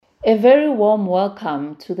A very warm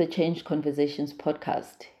welcome to the Change Conversations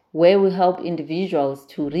podcast, where we help individuals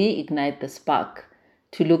to reignite the spark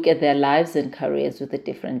to look at their lives and careers with a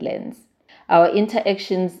different lens. Our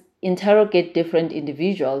interactions interrogate different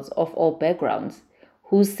individuals of all backgrounds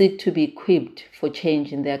who seek to be equipped for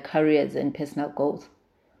change in their careers and personal goals.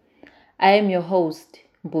 I am your host,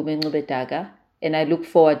 Mbume Nqubetaga, and I look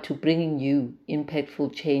forward to bringing you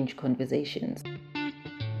impactful change conversations.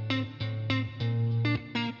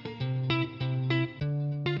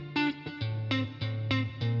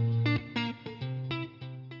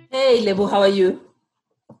 Hey, Lebu, how are you?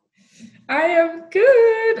 I am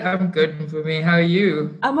good. I'm good for me. How are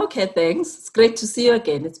you? I'm okay, thanks. It's great to see you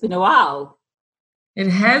again. It's been a while. It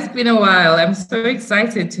has been a while. I'm so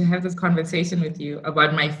excited to have this conversation with you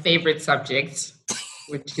about my favorite subject,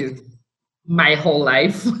 which is my whole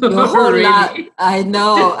life. Your whole really. life. I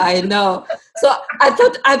know. So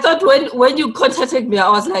I thought when you contacted me, I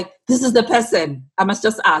was like, this is the person. I must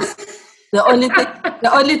just ask. The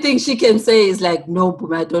only thing she can say is like, no,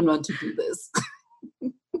 Boom, I don't want to do this.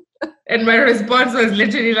 And my response was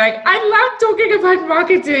literally like, I love talking about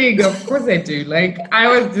marketing. Of course I do. Like, I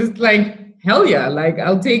was just like, hell yeah. Like,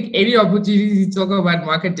 I'll take any opportunity to talk about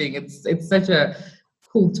marketing. It's such a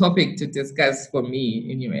cool topic to discuss for me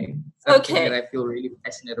anyway. Something that I feel really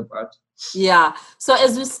passionate about. Yeah. So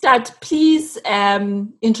as we start, please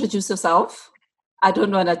introduce yourself. I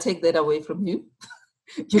don't want to take that away from you.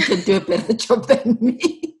 You can do a better job than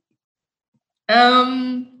me.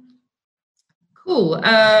 Cool.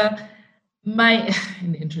 My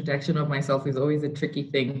introduction of myself is always a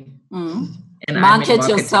tricky thing. And market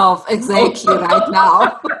yourself exactly right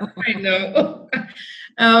now. I know.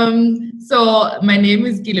 So my name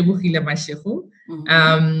is Gilebuchile Mashehu,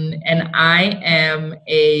 and I am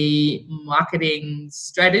a marketing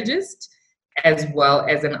strategist as well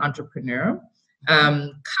as an entrepreneur.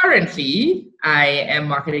 Currently, I am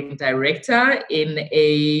marketing director in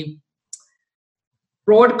a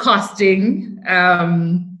broadcasting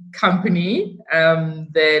company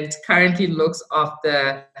that currently looks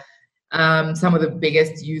after some of the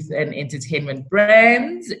biggest youth and entertainment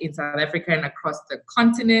brands in South Africa and across the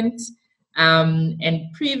continent.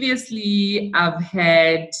 And previously, I've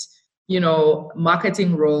had,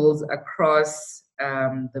 marketing roles across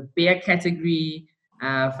the beer category,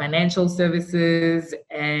 financial services,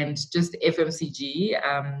 and just FMCG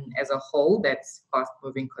as a whole. That's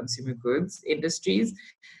fast-moving consumer goods industries.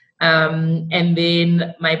 And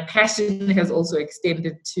then my passion has also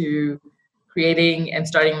extended to creating and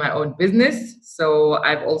starting my own business. So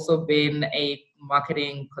I've also been a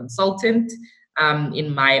marketing consultant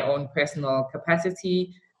in my own personal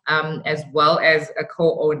capacity, as well as a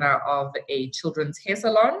co-owner of a children's hair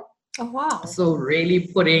salon. Oh, wow. So really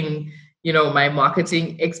putting, my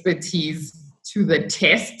marketing expertise to the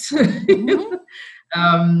test. Mm-hmm.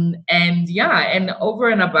 And over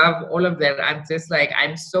and above all of that,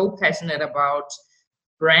 I'm so passionate about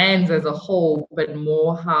brands as a whole, but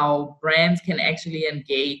more how brands can actually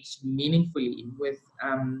engage meaningfully with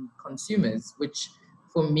consumers, which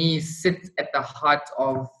for me sits at the heart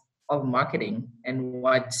of marketing and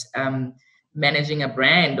what managing a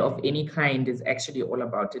brand of any kind is actually all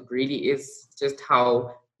about. It really is just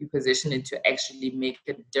how you position it to actually make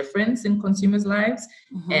a difference in consumers' lives.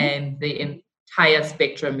 Mm-hmm. And the entire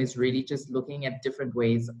spectrum is really just looking at different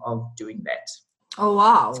ways of doing that. Oh,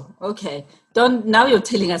 wow. Okay. Now you're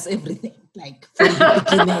telling us everything, like from the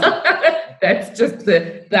beginning. That's just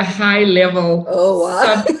the high level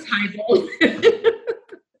subtitle.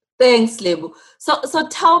 Thanks, Lebu. So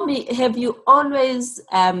tell me, have you always,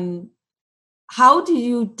 how do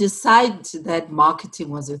you decide that marketing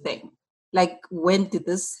was a thing? Like, when did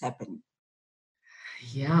this happen?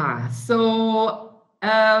 Yeah. So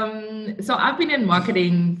I've been in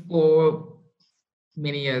marketing for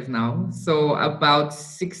many years now. So about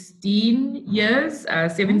 16 years,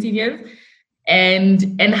 17 years.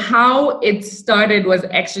 And how it started was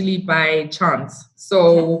actually by chance.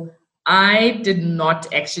 So I did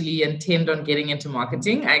not actually intend on getting into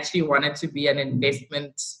marketing. I actually wanted to be an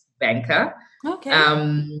investment banker. Okay.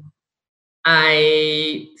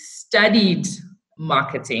 I studied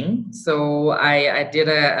marketing. So I did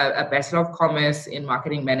a Bachelor of Commerce in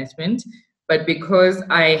Marketing Management. But because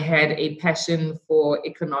I had a passion for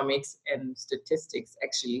economics and statistics,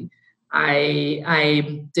 actually,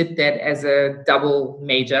 I did that as a double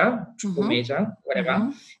major, triple major, whatever.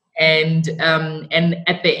 Mm-hmm. And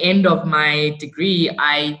at the end of my degree,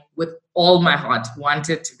 I, with all my heart,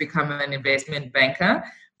 wanted to become an investment banker.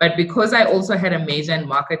 But because I also had a major in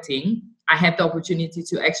marketing, I had the opportunity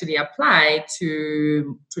to actually apply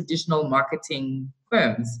to traditional marketing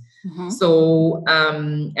firms. So,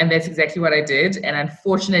 and that's exactly what I did. And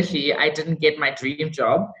unfortunately, I didn't get my dream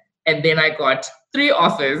job. And then I got 3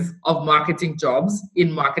 offers of marketing jobs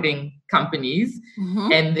in marketing companies.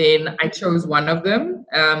 And then I chose one of them.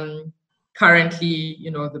 Currently,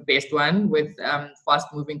 the best one with fast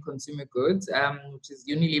moving consumer goods, which is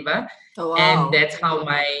Unilever. Oh, wow. And that's how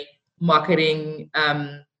my marketing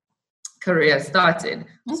career started.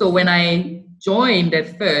 So when I joined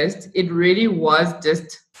at first, it really was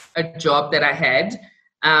just a job that I had.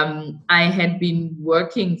 I had been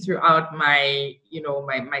working throughout my,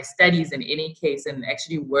 my studies in any case, and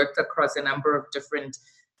actually worked across a number of different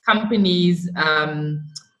companies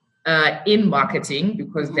in marketing,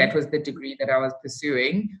 because that was the degree that I was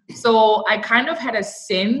pursuing. So I kind of had a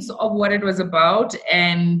sense of what it was about,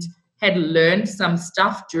 and had learned some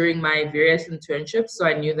stuff during my various internships, so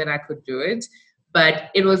I knew that I could do it. But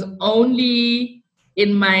it was only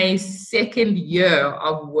in my second year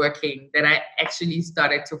of working that I actually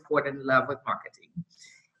started to fall in love with marketing.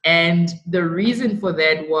 And the reason for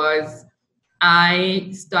that was I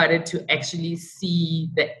started to actually see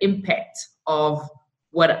the impact of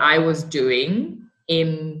what I was doing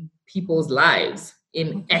in people's lives,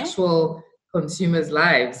 in actual consumers'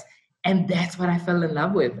 lives. And that's what I fell in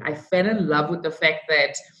love with. I fell in love with the fact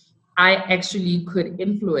that I actually could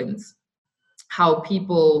influence how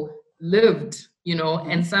people lived,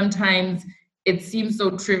 and sometimes it seems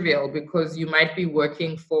so trivial because you might be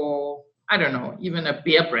working for, I don't know, even a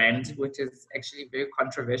beer brand, which is actually very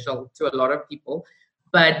controversial to a lot of people.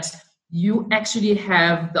 But you actually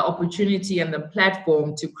have the opportunity and the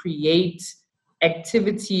platform to create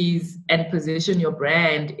activities and position your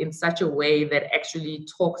brand in such a way that actually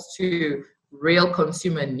talks to real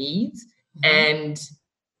consumer needs. And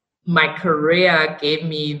my career gave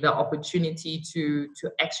me the opportunity to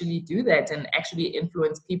actually do that and actually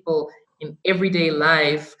influence people in everyday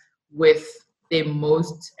life with their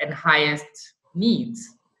most and highest needs.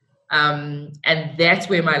 And that's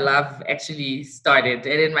where my love actually started.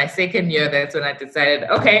 And in my second year, that's when I decided,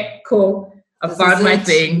 okay, cool, I found my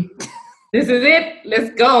thing. This is it.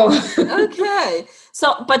 Let's go. Okay.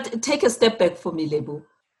 So, but take a step back for me, Lebu.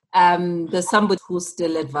 There's somebody who's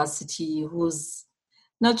still at varsity, who's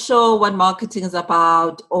not sure what marketing is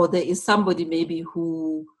about, or there is somebody maybe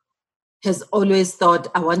who has always thought,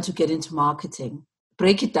 I want to get into marketing.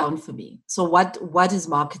 Break it down for me. So what is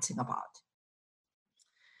marketing about?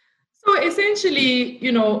 So essentially,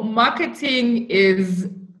 marketing is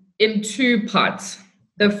in 2 parts.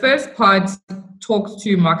 The first part talks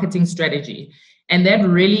to marketing strategy, and that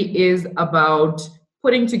really is about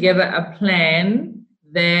putting together a plan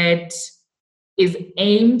that is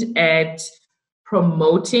aimed at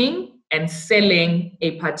promoting and selling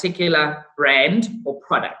a particular brand or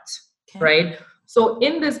product, right? So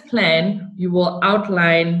in this plan, you will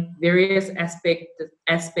outline various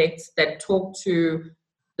aspects that talk to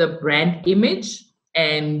the brand image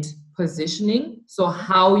and positioning. So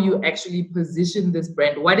how you actually position this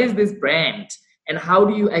brand. What is this brand? And how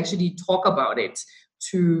do you actually talk about it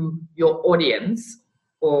to your audience,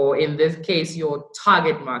 or in this case, your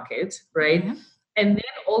target market, right? And then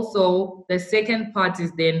also the second part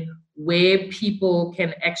is then where people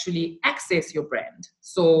can actually access your brand.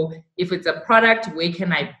 So if it's a product, where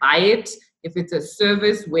can I buy it? If it's a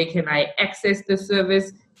service, where can I access the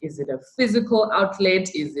service? Is it a physical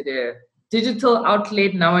outlet? Is it a digital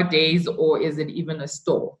outlet nowadays? Or is it even a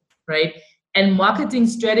store, right? And marketing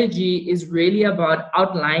strategy is really about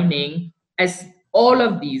outlining as all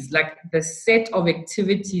of these, like the set of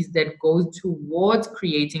activities that goes towards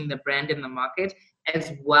creating the brand in the market,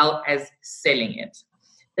 as well as selling it.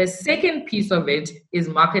 The second piece of it is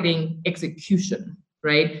marketing execution,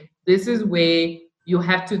 right? This is where you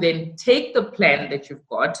have to then take the plan that you've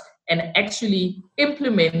got and actually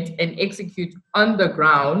implement and execute on the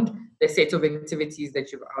ground the set of activities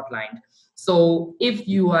that you've outlined. So if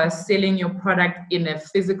you are selling your product in a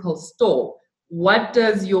physical store, what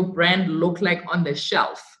does your brand look like on the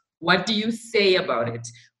shelf? What do you say about it?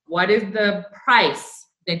 What is the price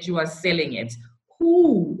that you are selling it?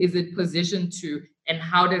 Who is it positioned to? And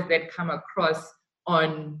how does that come across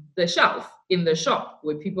on the shelf in the shop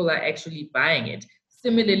where people are actually buying it?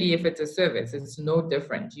 Similarly, if it's a service, it's no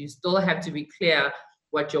different. You still have to be clear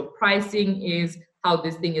what your pricing is, how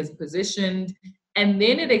this thing is positioned, and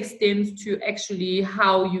then it extends to actually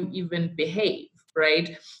how you even behave,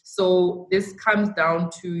 right? So this comes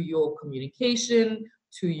down to your communication,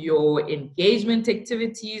 to your engagement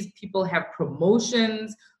activities. People have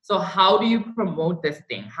promotions. So how do you promote this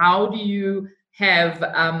thing? How do you have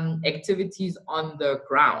activities on the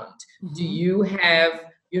ground? Do you have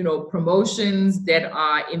promotions that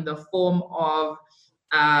are in the form of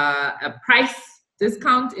a price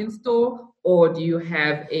discount in store, or do you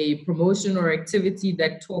have a promotion or activity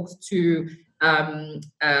that talks to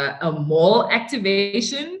a mall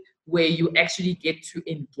activation where you actually get to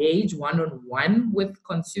engage one-on-one with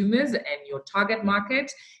consumers and your target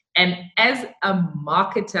market? And as a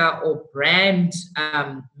marketer or brand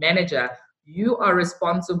manager, you are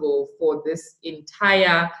responsible for this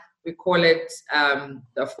entire, we call it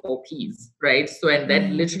the 4Ps, right? So, and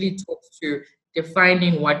that literally talks to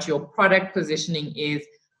defining what your product positioning is,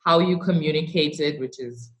 how you communicate it, which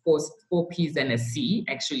is four P's and a C,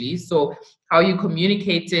 actually. So how you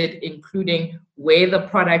communicate it, including where the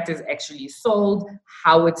product is actually sold,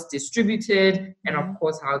 how it's distributed, and of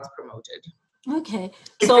course, how it's promoted. Okay.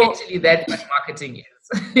 So essentially, that's what marketing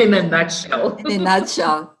is in a nutshell. In a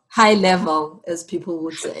nutshell, high level, as people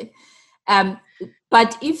would say.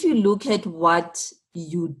 But if you look at what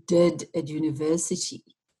you did at university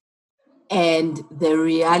and the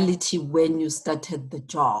reality when you started the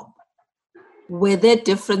job, were there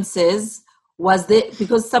differences? Was there,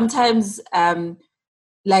 because sometimes,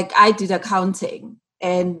 like I did accounting,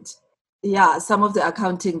 and yeah, some of the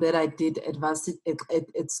accounting that I did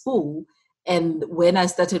at school, and when I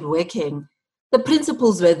started working, the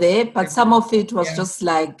principles were there, but some of it was just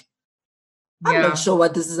like, I'm not sure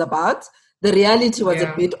what this is about. The reality was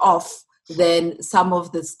a bit off than some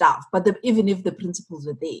of the stuff, but even if the principles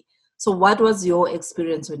were there. So what was your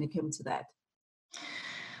experience when it came to that?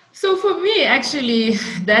 So for me, actually,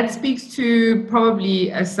 that speaks to probably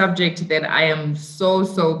a subject that I am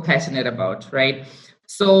so passionate about, right?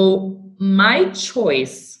 So my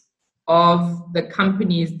choice of the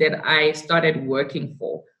companies that I started working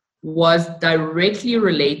for was directly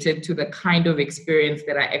related to the kind of experience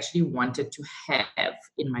that I actually wanted to have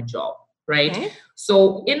in my job, right? Okay.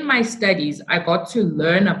 So in my studies, I got to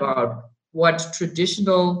learn about what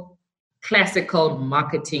traditional classical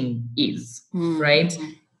marketing is, right?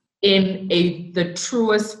 In the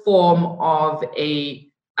truest form of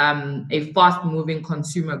a fast-moving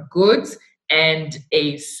consumer goods and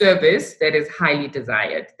a service that is highly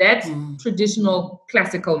desired. That's traditional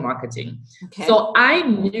classical marketing. Okay. So I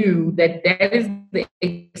knew that that is the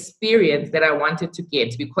experience that I wanted to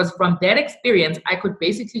get, because from that experience, I could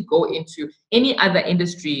basically go into any other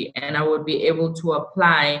industry and I would be able to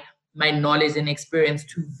apply my knowledge and experience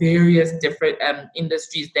to various different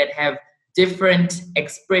industries that have different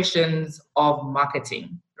expressions of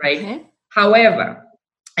marketing, right? Okay. However,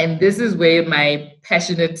 and this is where my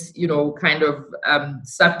passionate, kind of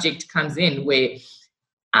subject comes in, where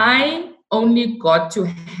I only got to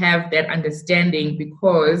have that understanding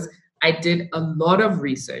because I did a lot of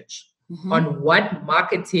research on what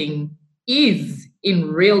marketing is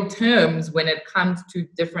in real terms when it comes to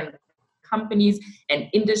different companies and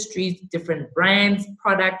industries, different brands,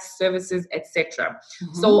 products, services, etc.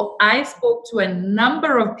 So I spoke to a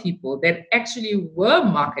number of people that actually were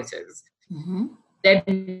marketers that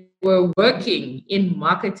were working in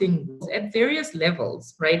marketing at various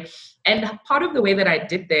levels, right? And part of the way that I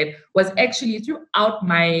did that was actually throughout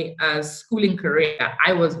my schooling career,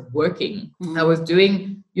 I was working. I was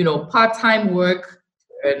doing, part-time work,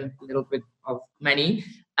 earn a little bit of money.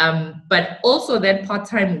 But also that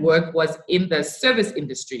part-time work was in the service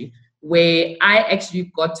industry, where I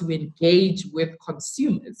actually got to engage with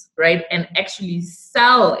consumers, right? And actually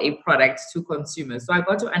sell a product to consumers. So I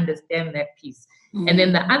got to understand that piece. And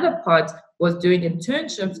then the other part was doing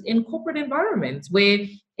internships in corporate environments, where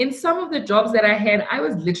in some of the jobs that I had, I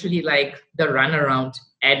was literally like the runaround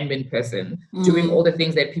admin person doing all the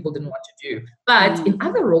things that people didn't want to do. But in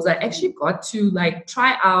other roles, I actually got to like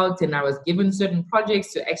try out, and I was given certain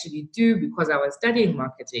projects to actually do because I was studying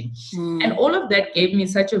marketing. And all of that gave me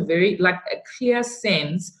such a very a clear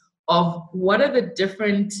sense of what are the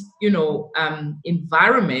different,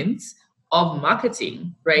 environments of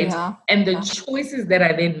marketing, right? Yeah. And the choices that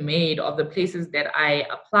I then made of the places that I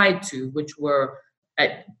applied to, which were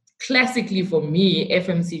classically for me,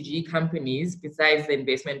 FMCG companies, besides the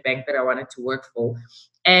investment bank that I wanted to work for.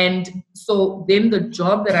 And so then the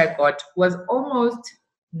job that I got was almost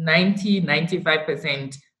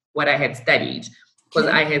 95% what I had studied. Because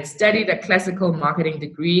I had studied a classical marketing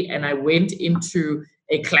degree and I went into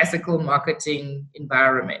a classical marketing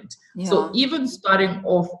environment. Yeah. So even starting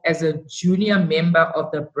off as a junior member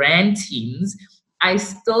of the brand teams, I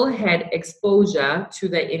still had exposure to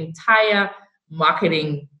the entire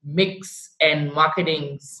marketing mix and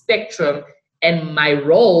marketing spectrum. And my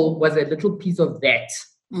role was a little piece of that,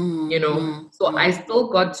 So I still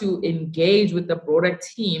got to engage with the broader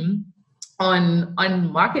team on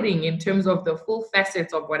marketing in terms of the full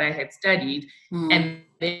facets of what I had studied. And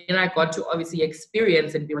then I got to obviously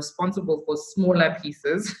experience and be responsible for smaller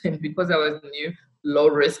pieces. And because I was new, low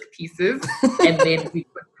risk pieces. And then we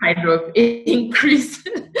could kind of increase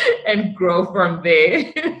and grow from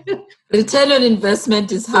there. Return on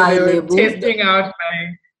investment is high, they were Lebu. testing out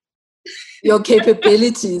your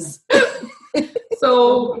capabilities.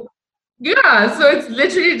 So yeah, so it's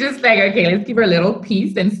literally just like, okay, let's give her a little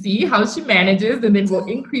piece and see how she manages, and then we'll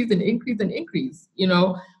increase and increase and increase, you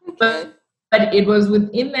know. Okay. But it was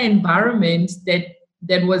within the environment that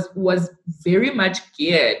was very much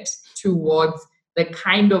geared towards the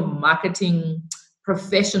kind of marketing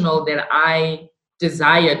professional that I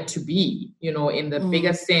desired to be, you know, in the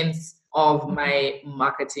bigger sense of my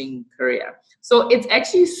marketing career. So it's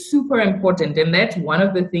actually super important. And that's one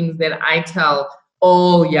of the things that I tell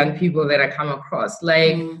all young people that I come across.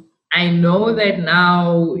 Like, I know that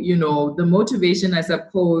now, you know, the motivation, I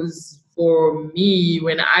suppose, for me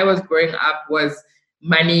when I was growing up was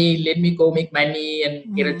money. Let me go make money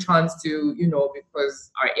and get a chance to, you know,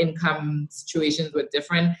 because our income situations were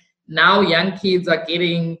different. Now young kids are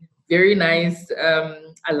getting very nice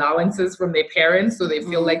allowances from their parents, so they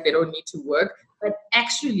feel like they don't need to work. But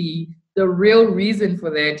actually, the real reason for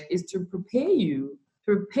that is to prepare you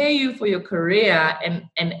for your career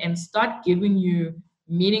and start giving you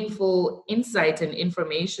meaningful insight and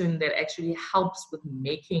information that actually helps with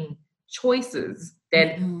making choices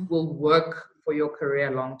that will work for your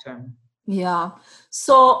career long term. Yeah.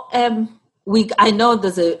 So I know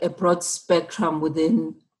there's a broad spectrum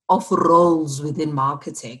of roles within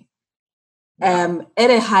marketing. At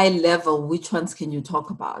a high level, which ones can you talk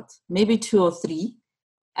about? Maybe 2 or 3,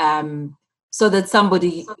 so that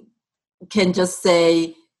somebody can just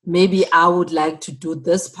say, maybe I would like to do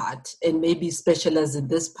this part and maybe specialize in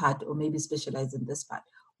this part, or maybe specialize in this part.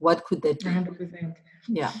 What could that be? 100%.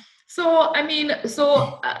 Yeah. So, I mean,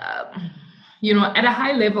 you know, at a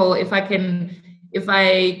high level, if I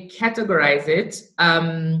categorize it,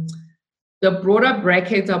 the broader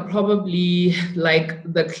brackets are probably like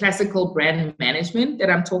the classical brand management that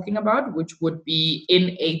I'm talking about, which would be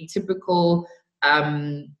in a typical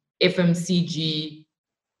FMCG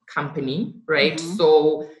company, right?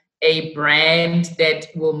 So a brand that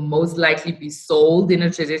will most likely be sold in a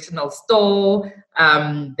traditional store,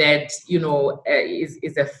 that, you know,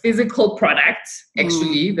 is a physical product,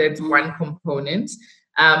 actually. That's one component.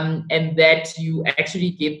 And that you actually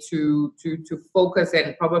get to focus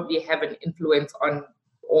and probably have an influence on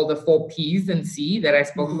all the 4 P's and C that I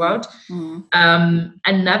spoke about.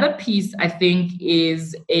 Another piece, I think,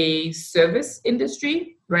 is a service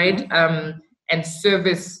industry, right? And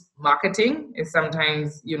service marketing is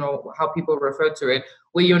sometimes, you know, how people refer to it,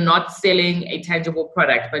 where you're not selling a tangible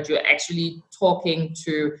product, but you're actually talking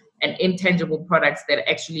to an intangible product that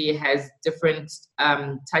actually has different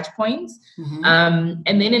touch points. And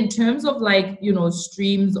then in terms of, like, you know,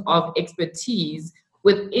 streams of expertise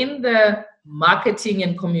within the marketing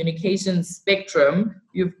and communication spectrum,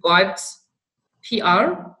 you've got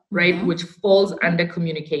PR, right, which falls under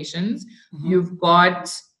communications. You've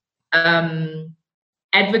got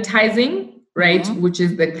advertising, right, which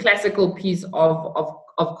is the classical piece of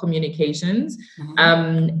communications.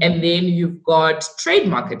 And then you've got trade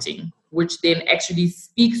marketing, which then actually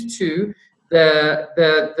speaks to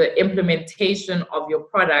the implementation of your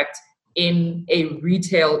product in a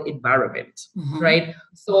retail environment, right?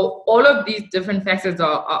 So all of these different facets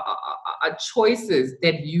are choices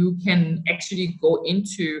that you can actually go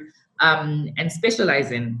into and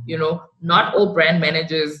specialize in. You know, not all brand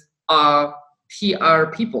managers are PR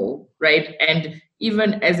people, right? And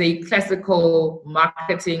even as a classical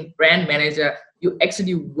marketing brand manager, you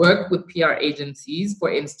actually work with PR agencies,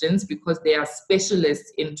 for instance, because they are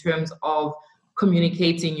specialists in terms of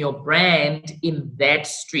communicating your brand in that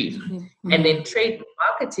stream. And then trade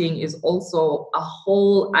marketing is also a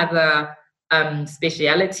whole other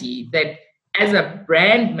speciality that, as a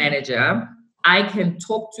brand manager, I can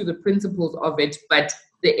talk to the principles of it, but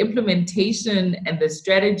the implementation and the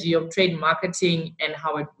strategy of trade marketing and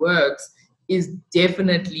how it works is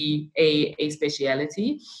definitely a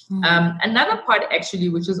speciality. Another part, actually,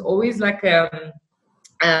 which is always like a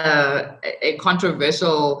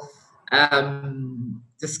controversial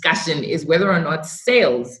discussion, is whether or not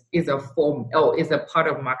sales is a form or is a part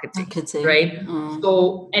of marketing. Right?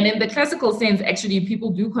 So, and in the classical sense, actually,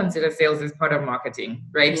 people do consider sales as part of marketing,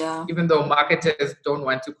 right? Yeah. Even though marketers don't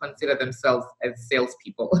want to consider themselves as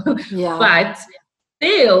salespeople. Yeah. But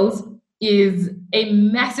sales is a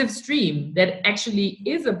massive stream that actually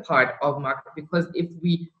is a part of marketing, because if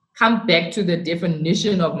we come back to the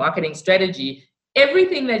definition of marketing strategy,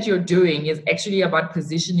 everything that you're doing is actually about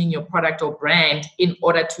positioning your product or brand in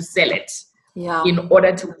order to sell it, in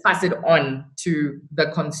order to pass it on to the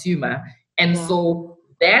consumer. And so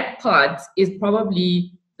that part is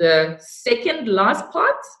probably the second last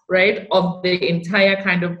part, right, of the entire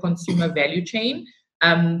kind of consumer value chain,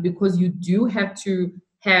 because you do have to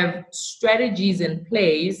have strategies in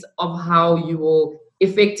place of how you will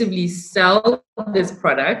effectively sell this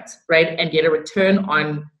product, right, and get a return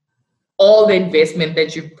on all the investment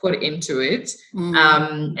that you put into it.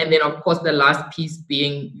 And then, of course, the last piece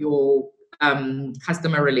being your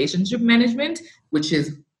customer relationship management, which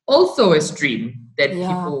is also a stream that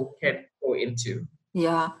people can go into.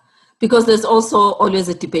 Yeah, because there's also always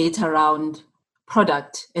a debate around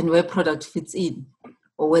product and where product fits in,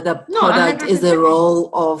 or whether product is a role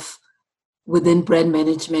of within brand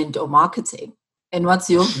management or marketing. And what's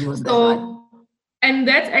your view on that one? And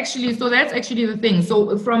that's actually the thing.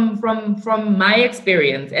 So from my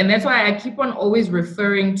experience, and that's why I keep on always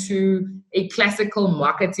referring to a classical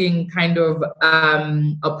marketing kind of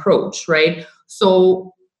approach, right?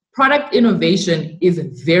 So product innovation is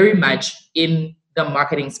very much in the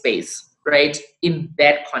marketing space, right? In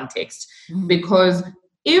that context, because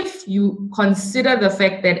if you consider the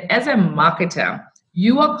fact that as a marketer,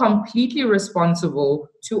 you are completely responsible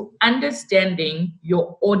to understanding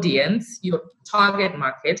your audience, your target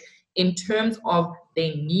market, in terms of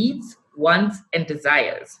their needs, wants, and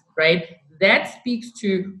desires, right? That speaks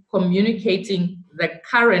to communicating the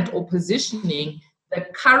current or positioning the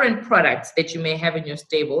current products that you may have in your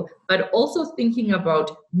stable, but also thinking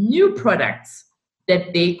about new products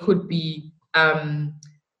that they could be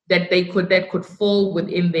that could fall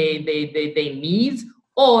within their needs,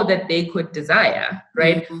 or that they could desire,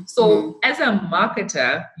 right? So as a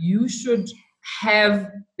marketer, you should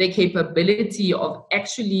have the capability of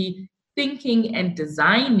actually thinking and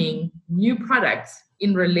designing new products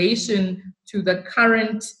in relation to the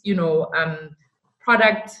current,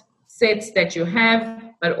 product sets that you have,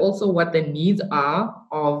 but also what the needs are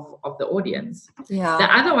of the audience. Yeah. The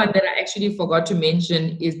other one that I actually forgot to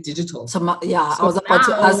mention is digital. I was about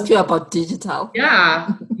to ask you about digital.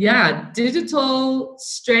 Digital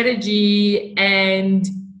strategy and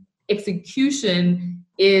execution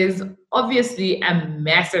is obviously a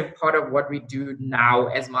massive part of what we do now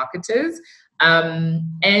as marketers. And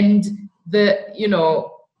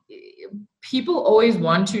people always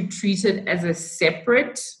want to treat it as a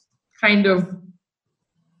separate kind of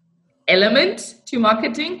element to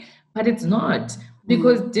marketing, but it's not,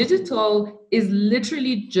 because digital is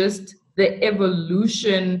literally just the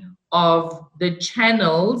evolution of the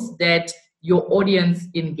channels that your audience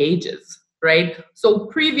engages, right? So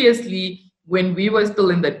previously, when we were still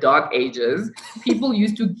in the dark ages, people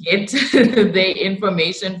used to get their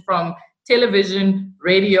information from television,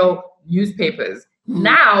 radio, newspapers.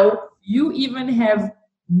 Now you even have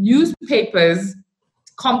newspapers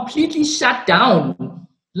completely shut down.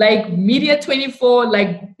 Like Media 24,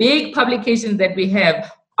 like big publications that we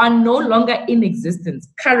have are no longer in existence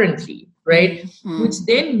currently, right? Which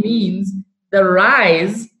then means there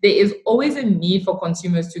is always a need for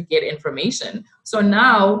consumers to get information. So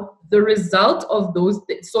now the result of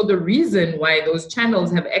the reason why those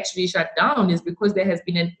channels have actually shut down is because there has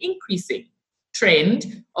been an increasing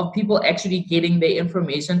trend of people actually getting their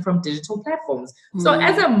information from digital platforms. So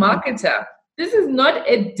as a marketer, this is not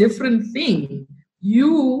a different thing.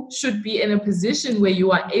 You should be in a position where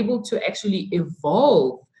you are able to actually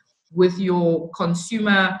evolve with your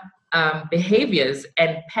consumer behaviors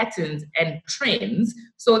and patterns and trends,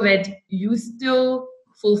 so that you still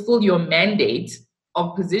fulfill your mandate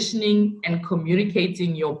of positioning and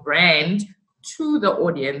communicating your brand to the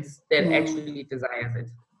audience that actually desires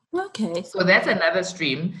it. Okay. So that's another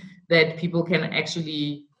stream that people can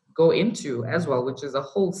actually go into as well, which is a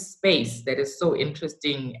whole space that is so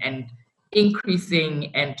interesting and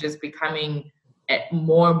increasing and just becoming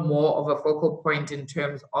more and more of a focal point in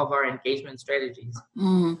terms of our engagement strategies.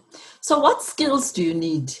 So what skills do you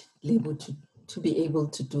need, Lebo, to be able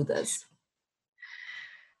to do this?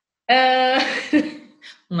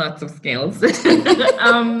 Lots of skills. That's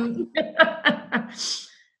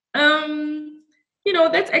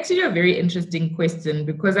actually a very interesting question,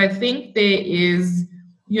 because I think there is,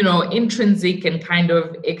 intrinsic and kind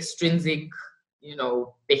of extrinsic,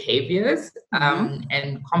 behaviors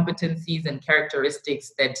and competencies and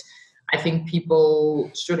characteristics that I think people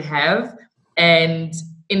should have. And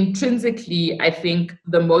intrinsically, I think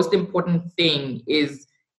the most important thing is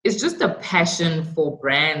just a passion for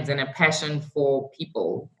brands and a passion for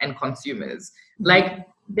people and consumers. Like,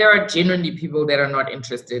 there are genuinely people that are not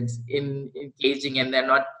interested in engaging, and that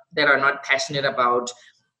are not passionate about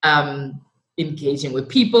engaging with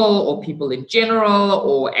people or people in general,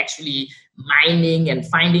 or actually mining and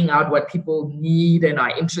finding out what people need and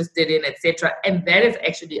are interested in, etc. And that is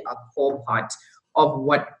actually a core part of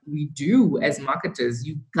what we do as marketers.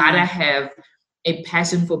 You gotta have a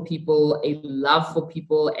passion for people, a love for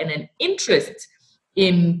people, and an interest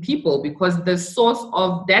in people, because that's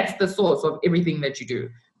the source of everything that you do.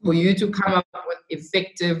 For you to come up with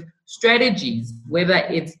effective strategies, whether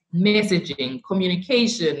it's messaging,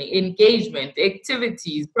 communication, engagement,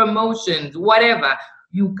 activities, promotions, whatever,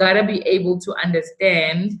 you gotta be able to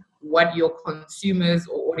understand what your consumers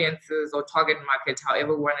or audiences or target markets,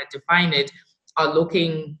 however we want to define it,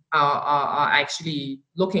 are actually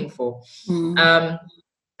looking for.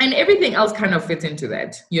 And everything else kind of fits into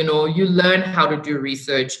that. You know, you learn how to do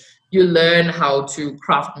research, you learn how to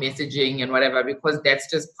craft messaging and whatever, because that's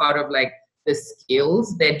just part of like the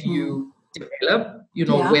skills that you develop, you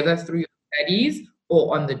know, whether through your studies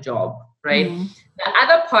or on the job, right? The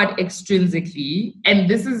other part extrinsically, and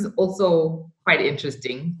this is also quite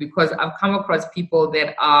interesting because I've come across people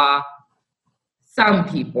that are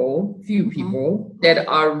few people that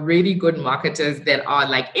are really good marketers that are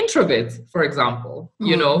like introverts, for example,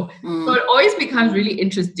 you know. So it always becomes really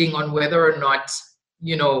interesting on whether or not,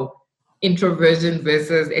 you know, introversion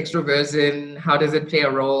versus extroversion, how does it play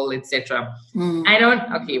a role, etc.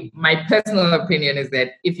 My personal opinion is that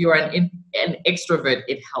if you are an extrovert,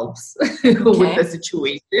 it helps with the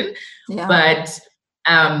situation, but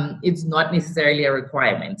it's not necessarily a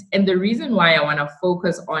requirement. And the reason why I want to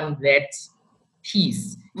focus on that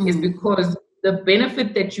piece is because the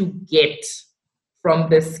benefit that you get from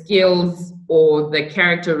the skills or the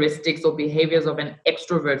characteristics or behaviors of an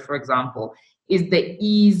extrovert, for example, is the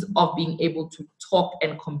ease of being able to talk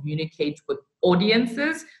and communicate with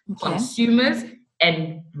audiences, consumers,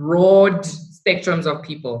 and broad spectrums of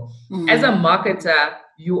people. As a marketer,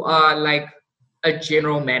 you are like a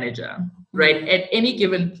general manager, right? At any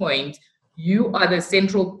given point, you are the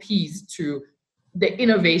central piece to the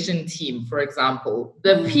innovation team, for example,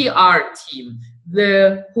 the PR team,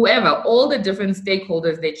 the whoever, all the different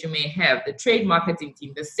stakeholders that you may have, the trade marketing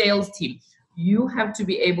team, the sales team. You have to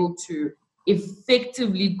be able to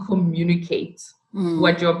effectively communicate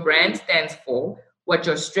what your brand stands for, what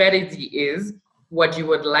your strategy is, what you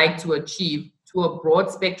would like to achieve to a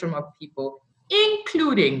broad spectrum of people,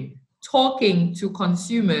 including talking to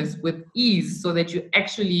consumers with ease so that you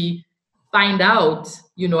actually find out,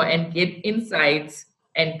 you know, and get insights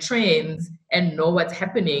and trends and know what's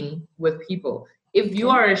happening with people. If you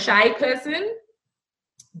are a shy person,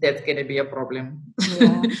 that's going to be a problem.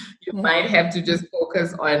 You might have to just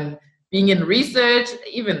focus on being in research,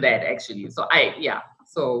 even that actually. So I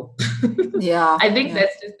think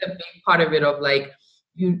that's just a big part of it, of like,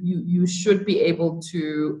 you should be able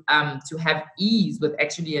to have ease with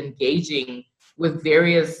actually engaging with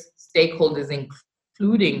various stakeholders,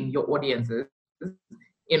 including your audiences,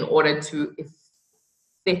 in order to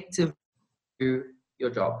effectively do your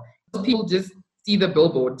job. People just see the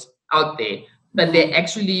billboard out there, but they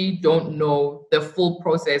actually don't know the full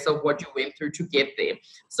process of what you went through to get there.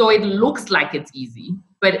 So it looks like it's easy,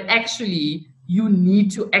 but actually you need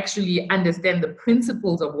to actually understand the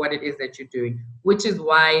principles of what it is that you're doing, which is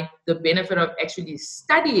why the benefit of actually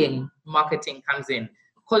studying marketing comes in.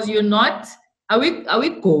 Because you're not, are we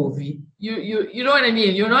Govi? You know what I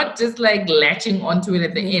mean? You're not just like latching onto it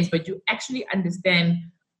at the end, but you actually understand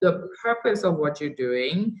the purpose of what you're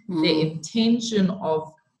doing, the intention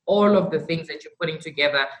of all of the things that you're putting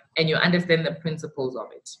together, and you understand the principles of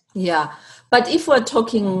it. Yeah. But if we're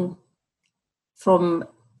talking from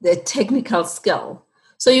the technical skill,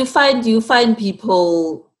 so you find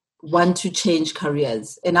people want to change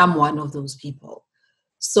careers, and I'm one of those people.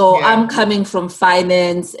 So I'm coming from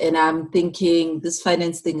finance and I'm thinking this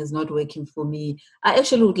finance thing is not working for me. I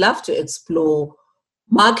actually would love to explore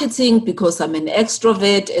marketing because I'm an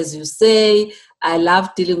extrovert, as you say. I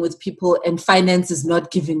love dealing with people, and finance is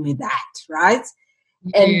not giving me that, right?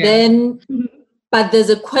 And then, but there's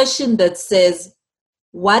a question that says,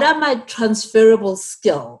 what are my transferable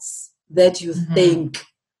skills that you think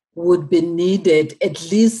would be needed,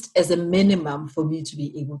 at least as a minimum, for me to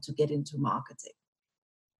be able to get into marketing?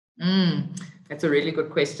 That's a really good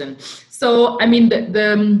question. So, I mean,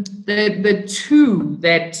 the two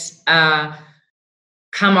that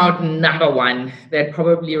come out number one that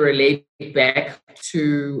probably relate back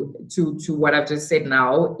to what I've just said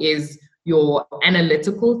now is your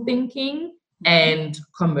analytical thinking and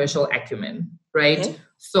commercial acumen, right? Okay.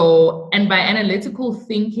 So, and by analytical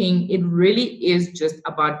thinking, it really is just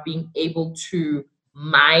about being able to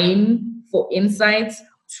mine for insights,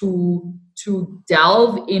 to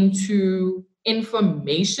delve into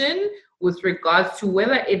information with regards to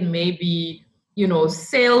whether it may be,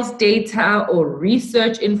 sales data or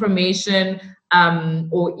research information,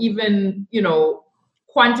 or even,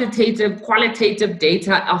 qualitative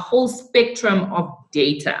data, a whole spectrum of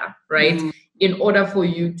data, right? In order for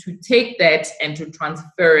you to take that and to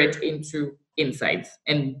transfer it into insights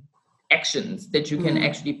and actions that you can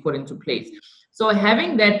actually put into place. So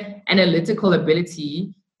having that analytical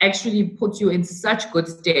ability actually puts you in such good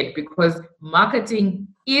stead, because marketing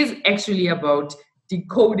is actually about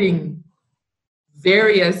decoding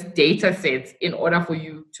various data sets in order for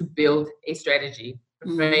you to build a strategy,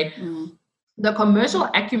 right? The commercial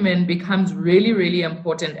acumen becomes really, really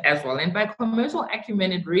important as well. And by commercial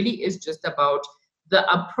acumen, it really is just about the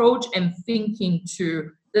approach and thinking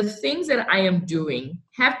to the things that I am doing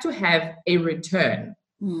have to have a return,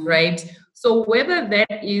 right? So whether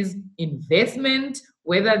that is investment,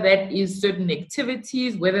 whether that is certain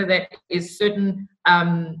activities, whether that is certain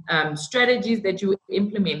strategies that you're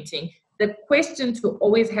implementing, the question to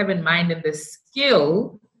always have in mind, and the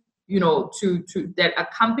skill, to that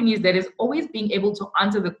accompanies that, is always being able to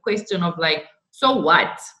answer the question of like, so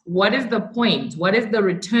what is the point? What is the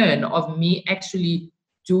return of me actually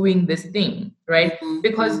doing this thing, right?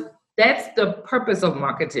 Because that's the purpose of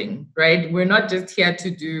marketing, right? We're not just here to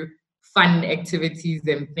do fun activities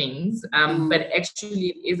and things, but actually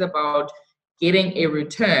it is about getting a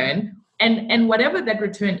return. And whatever that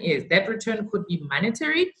return is, that return could be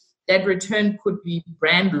monetary, that return could be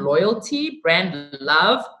brand loyalty, brand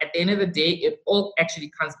love. At the end of the day, it all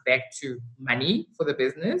actually comes back to money for the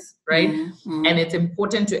business, right? And it's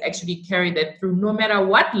important to actually carry that through no matter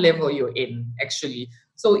what level you're in, actually.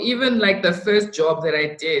 So even like the first job that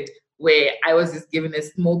I did, where I was just given a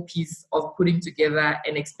small piece of putting together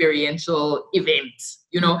an experiential event,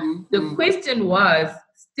 the question was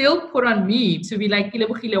still put on me to be like,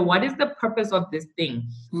 what is the purpose of this thing?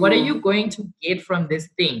 What are you going to get from this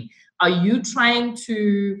thing? Are you trying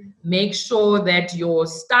to make sure that your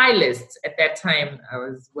stylist, at that time, I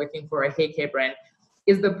was working for a hair care brand,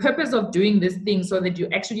 is the purpose of doing this thing so that you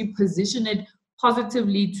actually position it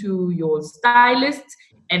positively to your stylist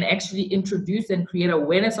and actually introduce and create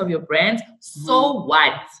awareness of your brand? So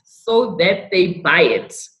what? So that they buy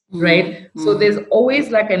it, right? So there's always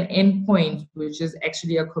like an end point, which is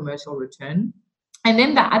actually a commercial return. And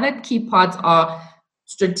then the other key parts are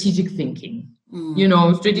strategic thinking.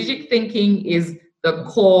 Strategic thinking is the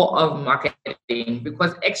core of marketing,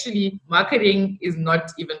 because actually marketing is not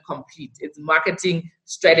even complete. It's marketing,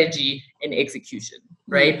 strategy, and execution,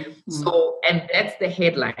 right? So, and that's the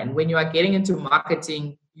headline. When you are getting into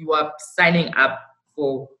marketing, you are signing up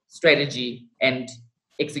for strategy and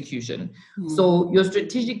execution. So your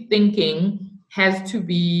strategic thinking has to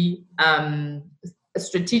be,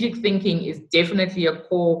 strategic thinking is definitely a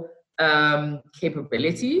core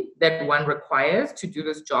capability that one requires to do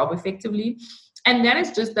this job effectively. And that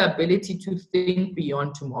is just the ability to think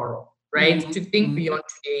beyond tomorrow, right? To think beyond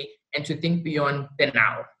today and to think beyond the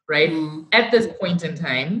now, right? At this point in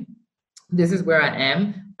time, this is where I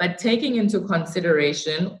am, but taking into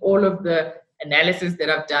consideration all of the analysis that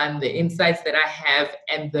I've done, the insights that I have,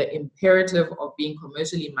 and the imperative of being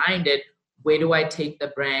commercially minded, where do I take the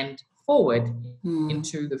brand forward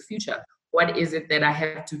into the future? What is it that I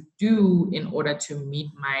have to do in order to meet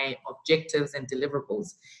my objectives and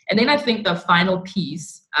deliverables? And then I think the final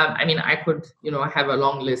piece, I could, have a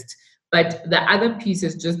long list, but the other piece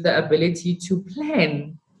is just the ability to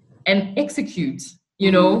plan and execute.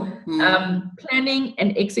 Planning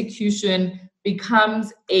and execution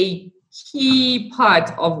becomes a key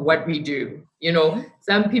part of what we do.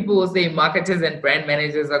 Some people will say marketers and brand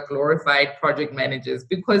managers are glorified project managers,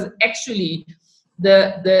 because actually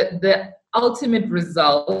the ultimate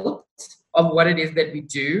result of what it is that we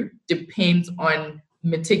do depends on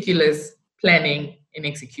meticulous planning and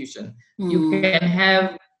execution. You can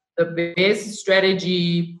have the best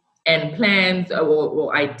strategy and plans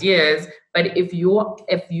or ideas, but if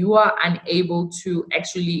you are unable to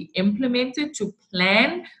actually implement it, to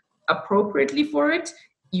plan appropriately for it,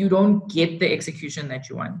 you don't get the execution that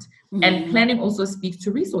you want. And planning also speaks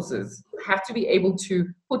to resources. You have to be able to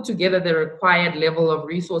put together the required level of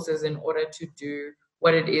resources in order to do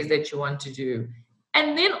what it is that you want to do.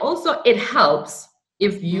 And then also it helps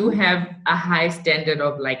if you have a high standard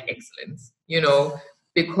of like excellence,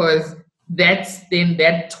 because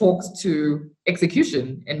that talks to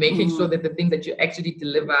execution and making sure that the things that you actually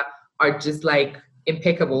deliver are just like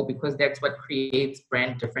impeccable, because that's what creates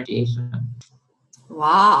brand differentiation.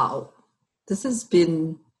 Wow, this has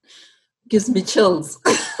gives me chills.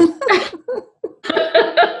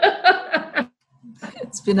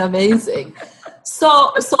 It's been amazing.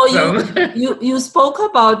 So you spoke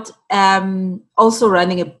about also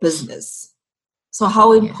running a business. So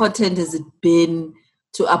how important has it been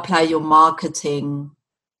to apply your marketing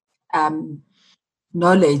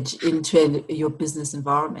knowledge into your business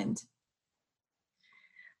environment?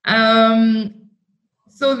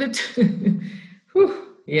 So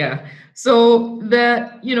So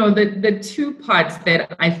the two parts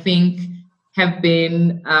that I think have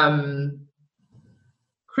been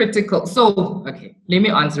critical. So, okay, let me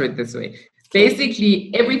answer it this way.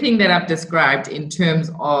 Basically, everything that I've described in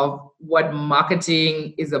terms of what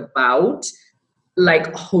marketing is about,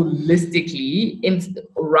 like holistically,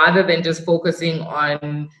 rather than just focusing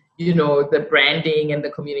on, the branding and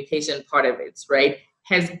the communication part of it, right,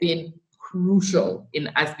 has been crucial in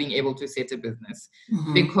us being able to set a business,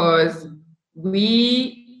 because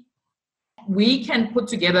we can put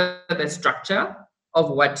together the structure of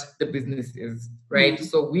what the business is, right?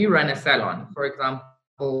 So we run a salon, for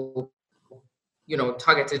example,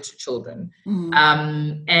 targeted to children.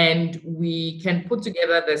 And we can put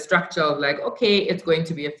together the structure of like, okay, it's going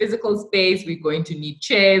to be a physical space. We're going to need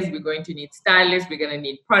chairs. We're going to need stylists. We're going to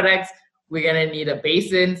need products. We're going to need a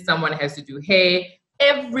basin. Someone has to do hair.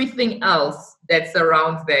 Everything else that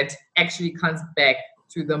surrounds that actually comes back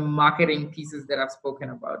to the marketing pieces that I've spoken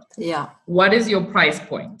about. Yeah. What is your price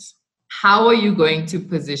point? How are you going to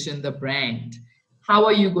position the brand? How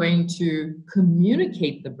are you going to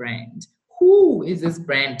communicate the brand? Who is this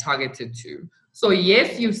brand targeted to? So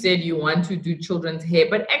yes, you said you want to do children's hair,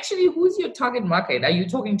 but actually who's your target market? Are you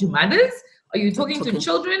talking to mothers? Are you talking to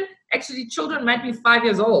children? Actually, children might be 5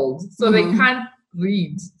 years old, so they can't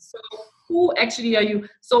read. So who actually are you?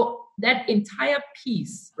 So that entire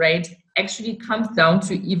piece, right, actually comes down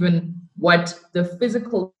to even what the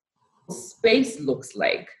physical space looks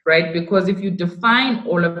like, right? Because if you define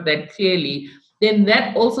all of that clearly, then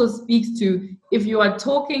that also speaks to, if you want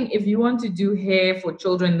to do hair for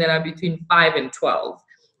children that are between 5 and 12,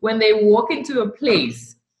 when they walk into a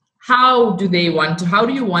place, how do you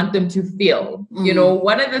want them to feel?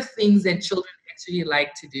 What are the things that children actually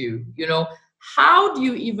like to do? How do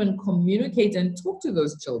you even communicate and talk to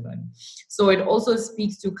those children? So it also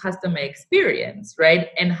speaks to customer experience, right?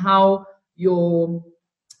 And how your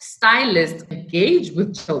stylists engage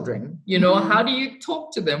with children. How do you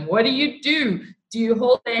talk to them? What do you do? Do you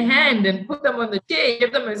hold their hand and put them on the chair,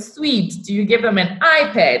 give them a sweet? Do you give them an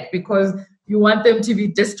iPad because you want them to be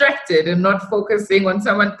distracted and not focusing on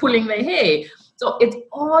someone pulling their hair? So it's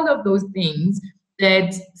all of those things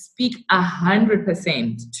that speak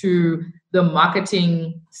 100% to the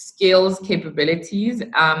marketing skills, capabilities,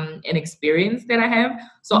 and experience that I have.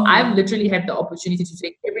 So I've literally had the opportunity to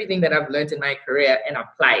take everything that I've learned in my career and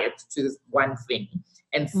apply it to this one thing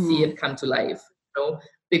and see it come to life.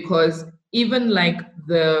 Because even like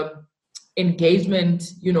the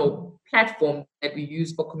engagement, platform that we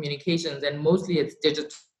use for communications, and mostly it's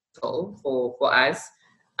digital for us,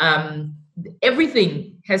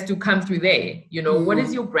 everything has to come through there. What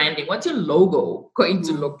is your branding? What's your logo going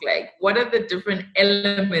to look like? What are the different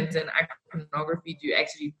elements and iconography do you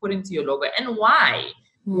actually put into your logo, and why?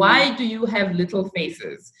 Why do you have little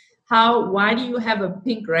faces? Why do you have a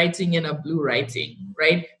pink writing and a blue writing,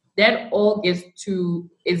 right? That all is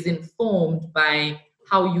informed by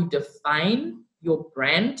how you define your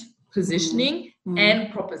brand positioning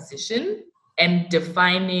and proposition, and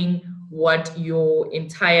defining what your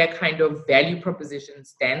entire kind of value proposition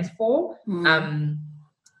stands for, and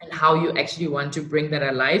how you actually want to bring that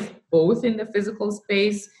alive, both in the physical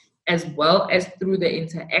space as well as through the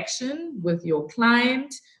interaction with your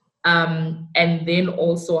client, and then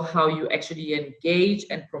also how you actually engage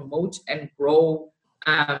and promote and grow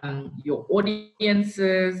your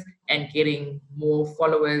audiences and getting more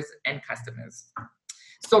followers and customers.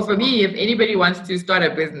 So for me, if anybody wants to start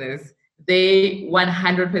a business, they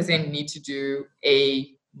 100% need to do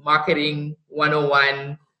a marketing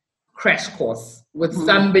 101 crash course with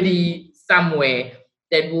somebody somewhere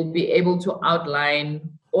that will be able to outline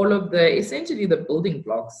all of essentially the building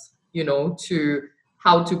blocks, to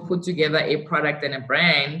how to put together a product and a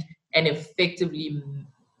brand and effectively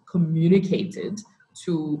communicate it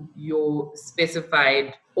to your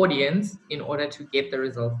specified audience in order to get the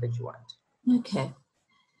results that you want. Okay.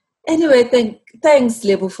 Anyway, thanks,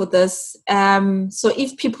 Lebo, for this. So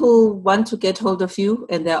if people want to get hold of you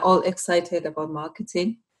and they're all excited about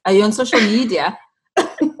marketing, are you on social media?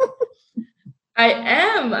 I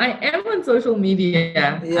am on social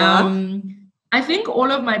media. Yeah. I think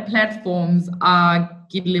all of my platforms are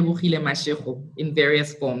Gilebogile Mashego in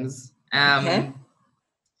various forms. Okay.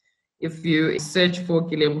 If you search for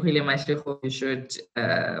Gilebogile Mashego, you should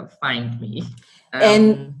find me.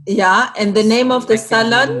 And the name of the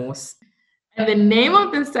salon? And the name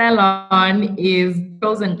of the salon is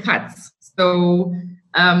Curls and Cuts. So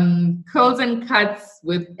curls and cuts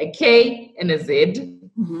with a K and a Z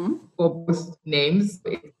for both names.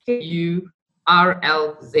 It's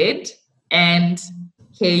KURLZ and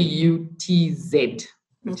KUTZ,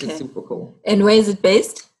 which is super cool. And where is it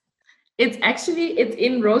based? It's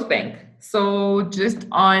in Rosebank. So just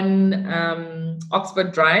on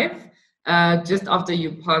Oxford Drive, just after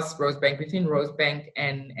you pass Rosebank, between Rosebank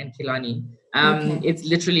and Killarney. It's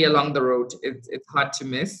literally along the road. It's hard to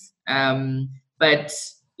miss. But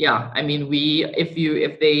yeah, I mean,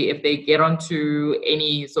 if they get onto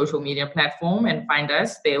any social media platform and find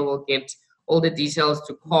us, they will get all the details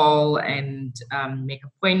to call and make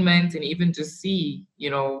appointments, and even to see,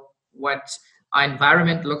 what our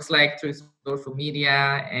environment looks like through social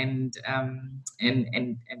media, and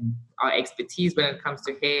our expertise when it comes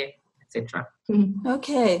to hair, etc.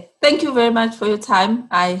 Okay. Thank you very much for your time.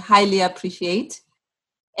 I highly appreciate,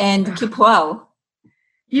 and keep well.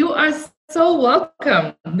 You are so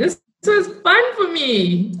welcome. This was fun for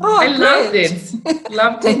me. I loved it.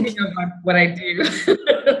 Love talking about what I do.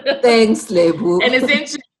 Thanks, Lebu. And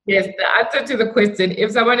essentially, yes, the answer to the question,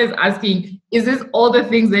 if someone is asking, is this all the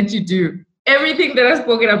things that you do? Everything that I've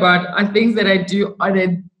spoken about are things that I do on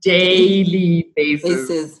a daily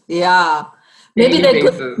basis. Yeah. Maybe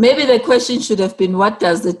the question should have been, what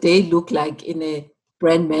does the day look like in a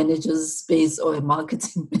brand manager's space or a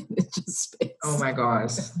marketing manager's space? Oh my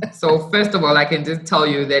gosh. So first of all, I can just tell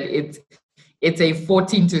you that it's a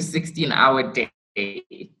 14 to 16 hour day.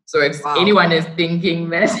 So if anyone is thinking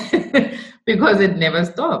that, because it never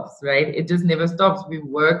stops, right? It just never stops. We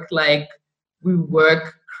work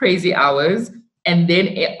crazy hours. And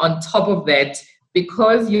then on top of that,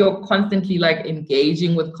 because you're constantly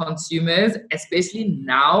engaging with consumers, especially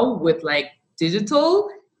now with digital,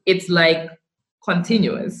 it's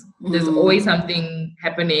continuous. There's always something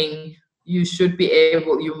happening. You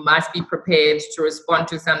must be prepared to respond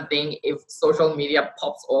to something. If social media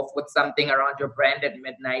pops off with something around your brand at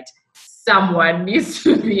midnight, someone needs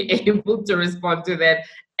to be able to respond to that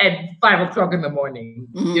at 5 o'clock in the morning,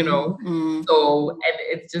 So, and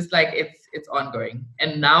it's just it's ongoing.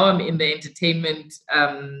 And now I'm in the entertainment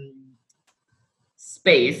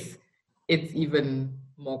space. It's even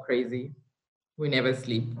more crazy. We never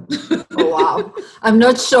sleep. Oh, wow. I'm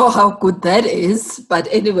not sure how good that is, but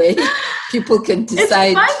anyway, people can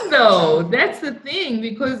decide. It's fun though. That's the thing,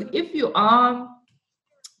 because if you are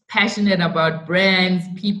passionate about brands,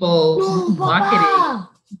 people, marketing,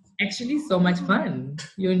 it's actually so much fun.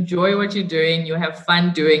 You enjoy what you're doing, you have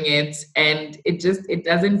fun doing it, and it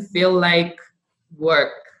doesn't feel like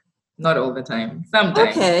work. Not all the time.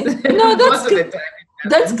 Sometimes. Okay. No, that's good.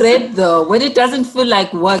 That's great though. When it doesn't feel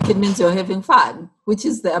like work, it means you're having fun, which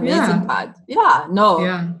is the amazing part.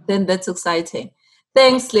 Then that's exciting.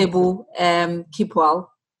 Thanks, Lebu. Keep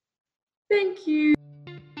well. Thank you.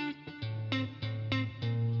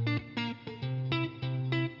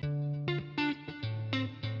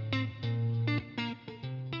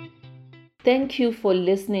 Thank you for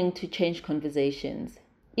listening to Change Conversations.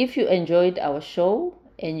 If you enjoyed our show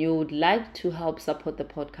and you would like to help support the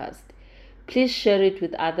podcast, please share it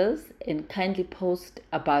with others and kindly post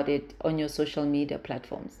about it on your social media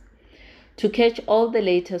platforms. To catch all the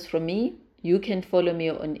latest from me, you can follow me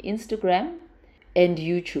on Instagram and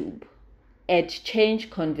YouTube at Change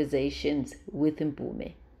Conversations with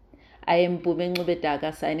Mpume. I am Mpume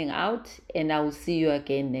Ngubedaka signing out, and I will see you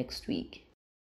again next week.